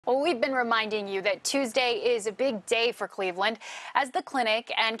Well, we've been reminding you that Tuesday is a big day for Cleveland as the clinic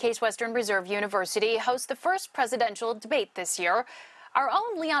and Case Western Reserve University host the first presidential debate this year. Our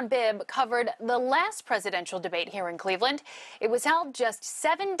own Leon-Bibb covered the last presidential debate here in Cleveland. It was held just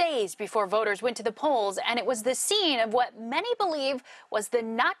 7 days before voters went to the polls, and it was the scene of what many believe was the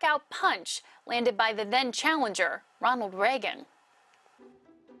knockout punch landed by the then challenger, Ronald Reagan.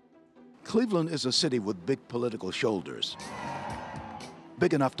 Cleveland is a city with big political shoulders,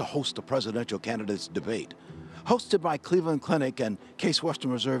 big enough to host a presidential candidates debate. Hosted by Cleveland Clinic and Case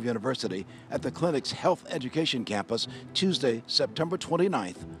Western Reserve University at the clinic's health education campus Tuesday, September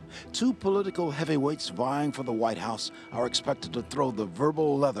 29th, two political heavyweights vying for the White House are expected to throw the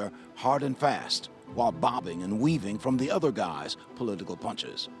verbal leather hard and fast while bobbing and weaving from the other guy's political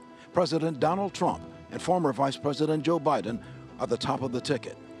punches. President Donald Trump and former Vice President Joe Biden are the top of the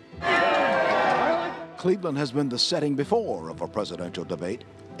ticket. Cleveland has been the setting before of a presidential debate.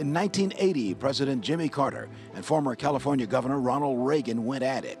 In 1980, President Jimmy Carter and former California Governor Ronald Reagan went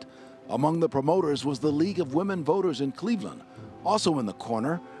at it. Among the promoters was the League of Women Voters in Cleveland. Also in the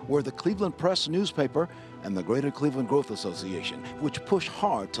corner were the Cleveland Press newspaper and the Greater Cleveland Growth Association, which pushed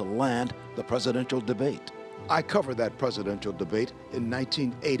hard to land the presidential debate. I covered that presidential debate in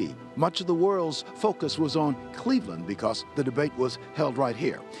 1980. Much of the world's focus was on Cleveland because the debate was held right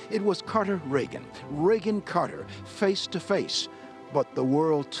here. It was Carter-Reagan, Reagan-Carter, face to face. But the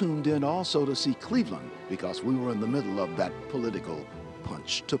world tuned in also to see Cleveland because we were in the middle of that political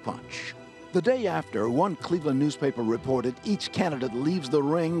punch to punch. The day after, one Cleveland newspaper reported each candidate leaves the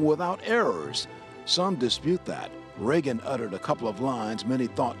ring without errors. Some dispute that. Reagan uttered a couple of lines many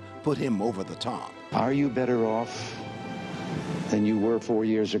thought put him over the top. Are you better off than you were 4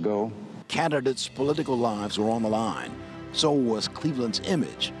 years ago? Candidates' political lives were on the line. So was Cleveland's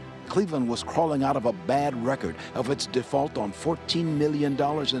image. Cleveland was crawling out of a bad record of its default on $14 million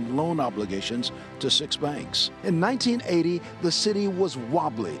in loan obligations to 6 banks. In 1980, the city was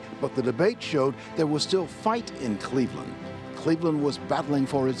wobbly, but the debate showed there was still fight in Cleveland. Cleveland was battling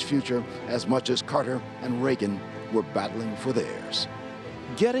for its future as much as Carter and Reagan were battling for theirs.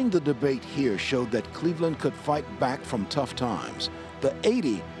 Getting the debate here showed that Cleveland could fight back from tough times. The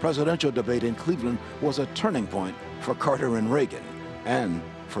 '80 presidential debate in Cleveland was a turning point for Carter and Reagan, and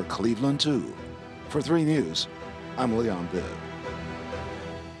for Cleveland, too. For 3 News, I'm Leon-Bibb.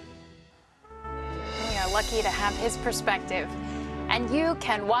 We are lucky to have his perspective. And you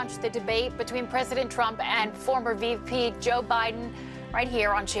can watch the debate between President Trump and former VP Joe Biden right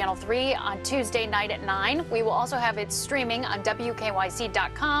here on Channel 3 on Tuesday night at 9. We will also have it streaming on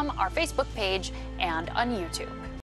WKYC.com, our Facebook page, and on YouTube.